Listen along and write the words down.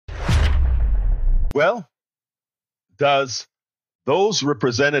Well, does those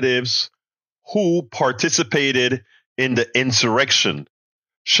representatives who participated in the insurrection,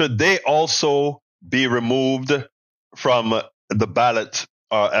 should they also be removed from the ballot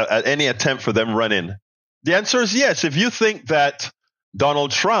at any attempt for them running? The answer is yes. If you think that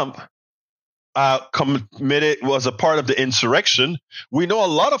Donald Trump was a part of the insurrection, we know a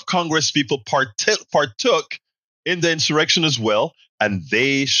lot of Congress people partook in the insurrection as well, and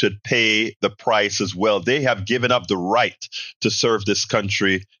they should pay the price as well. They have given up the right to serve this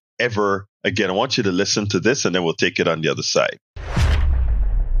country ever again. I want you to listen to this, and then we'll take it on the other side.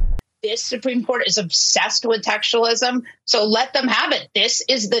 This Supreme Court is obsessed with textualism, so let them have it. This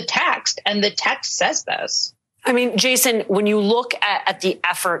is the text, and the text says this. I mean, Jason, when you look at the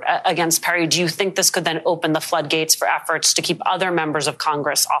effort against Perry, do you think this could then open the floodgates for efforts to keep other members of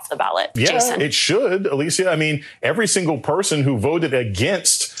Congress off the ballot? Yeah, Jason? It should, Alicia. I mean, every single person who voted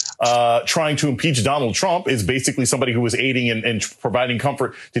against trying to impeach Donald Trump is basically somebody who was aiding and providing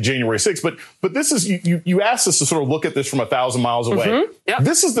comfort to January 6th. But this is, you asked us to sort of look at this from 1,000 miles away. Mm-hmm. Yep.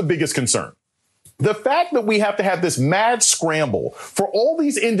 This is the biggest concern. The fact that we have to have this mad scramble for all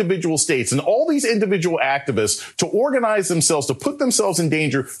these individual states and all these individual activists to organize themselves, to put themselves in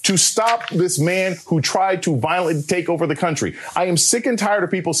danger, to stop this man who tried to violently take over the country. I am sick and tired of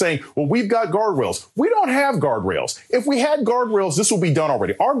people saying, well, we've got guardrails. We don't have guardrails. If we had guardrails, this will be done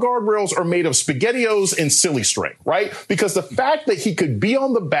already. Our guardrails are made of SpaghettiOs and silly string, right? Because the fact that he could be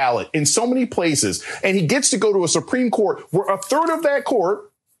on the ballot in so many places and he gets to go to a Supreme Court where a third of that court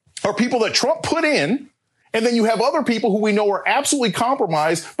are people that Trump put in, and then you have other people who we know are absolutely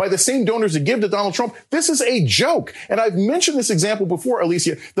compromised by the same donors that give to Donald Trump. This is a joke. And I've mentioned this example before,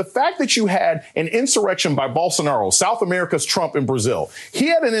 Alicia. The fact that you had an insurrection by Bolsonaro, South America's Trump in Brazil. He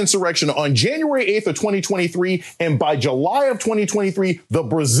had an insurrection on January 8th of 2023. And by July of 2023, the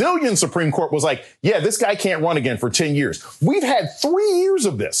Brazilian Supreme Court was like, yeah, this guy can't run again for 10 years. We've had 3 years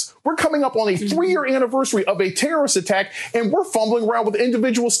of this. We're coming up on a 3-year anniversary of a terrorist attack, and we're fumbling around with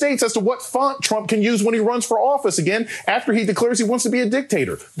individual states as to what font Trump can use when he runs for office again after he declares he wants to be a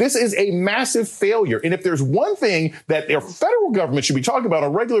dictator. This is a massive failure. And if there's one thing that their federal government should be talking about on a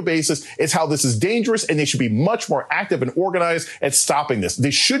regular basis, is how this is dangerous, and they should be much more active and organized at stopping this.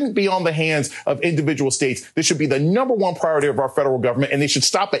 This shouldn't be on the hands of individual states. This should be the number one priority of our federal government, and they should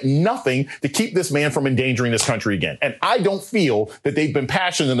stop at nothing to keep this man from endangering this country again. And I don't feel that they've been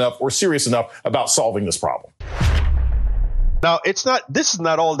passionate enough or serious enough about solving this problem. Now, this is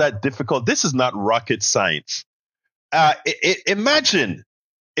not all that difficult. This is not rocket science. Imagine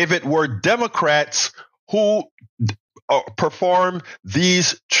if it were Democrats who perform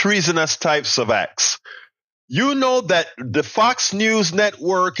these treasonous types of acts. You know that the Fox News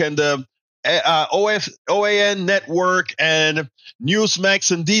network and the OAN network and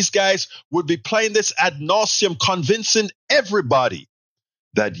Newsmax and these guys would be playing this ad nauseum, convincing everybody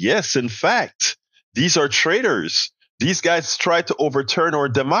that, yes, in fact, these are traitors. These guys try to overturn our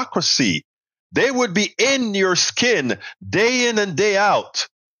democracy. They would be in your skin day in and day out.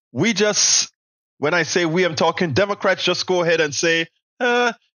 When I say we, I'm talking Democrats, just go ahead and say,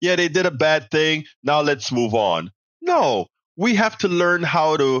 yeah, they did a bad thing. Now let's move on. No, we have to learn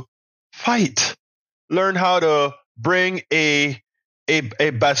how to fight, learn how to bring a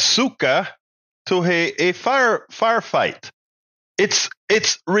bazooka to a firefight.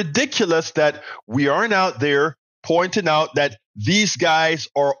 It's ridiculous that we aren't out there pointing out that these guys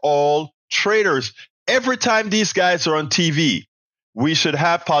are all traitors. Every time these guys are on TV, we should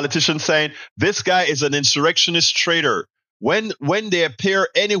have politicians saying, this guy is an insurrectionist traitor. When they appear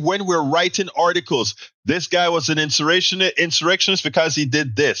when we're writing articles, this guy was an insurrectionist because he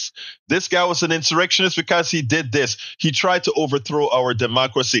did this. This guy was an insurrectionist because he did this. He tried to overthrow our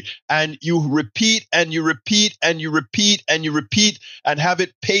democracy. And you repeat and you repeat and you repeat and you repeat and have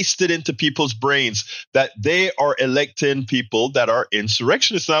it pasted into people's brains that they are electing people that are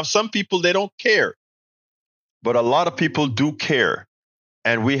insurrectionists. Now, some people, they don't care, but a lot of people do care.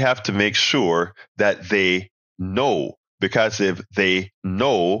 And we have to make sure that they know. Because if they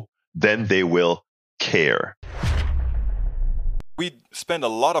know, then they will care. We spend a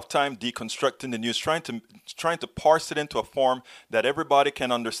lot of time deconstructing the news, trying to parse it into a form that everybody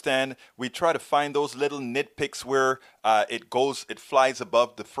can understand. We try to find those little nitpicks where it flies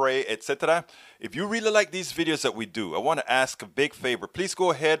above the fray, etc. If you really like these videos that we do, I want to ask a big favor. Please go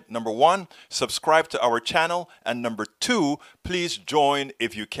ahead. Number 1, subscribe to our channel. And number 2, please join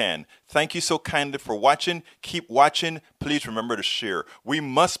if you can. Thank you so kindly for watching. Keep watching. Please remember to share. We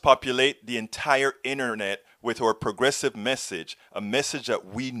must populate the entire internet with our progressive message, a message that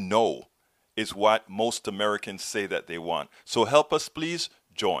we know is what most Americans say that they want. So help us, please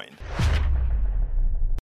join.